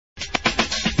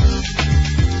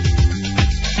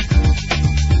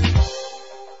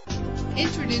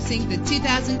Introducing the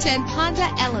 2010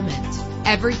 Honda Element.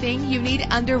 Everything you need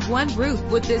under one roof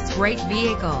with this great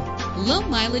vehicle. Low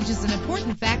mileage is an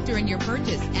important factor in your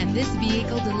purchase, and this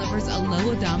vehicle delivers a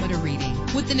low odometer reading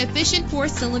with an efficient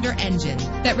 4-cylinder engine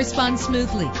that responds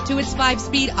smoothly to its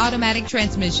 5-speed automatic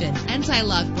transmission.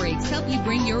 Anti-lock brakes help you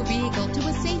bring your vehicle to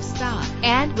a safe stop.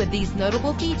 And with these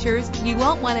notable features, you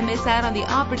won't want to miss out on the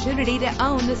opportunity to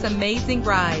own this amazing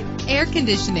ride. Air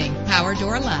conditioning, power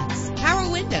door locks, power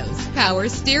windows, power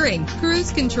steering,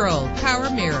 cruise control, power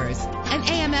mirrors, an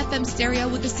AM/FM stereo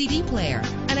with a CD player,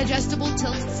 an adjustable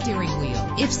tilt steering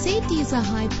wheel. If safety is a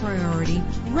high priority,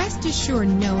 rest assured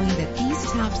knowing that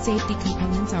these top safety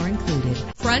components are included.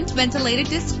 Front ventilated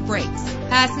disc brakes,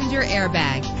 passenger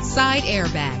airbag, side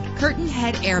airbag, curtain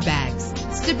head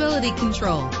airbags, stability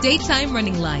control, daytime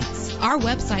running lights. Our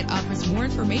website offers more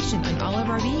information on all of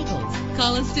our vehicles.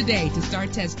 Call us today to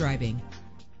start test driving.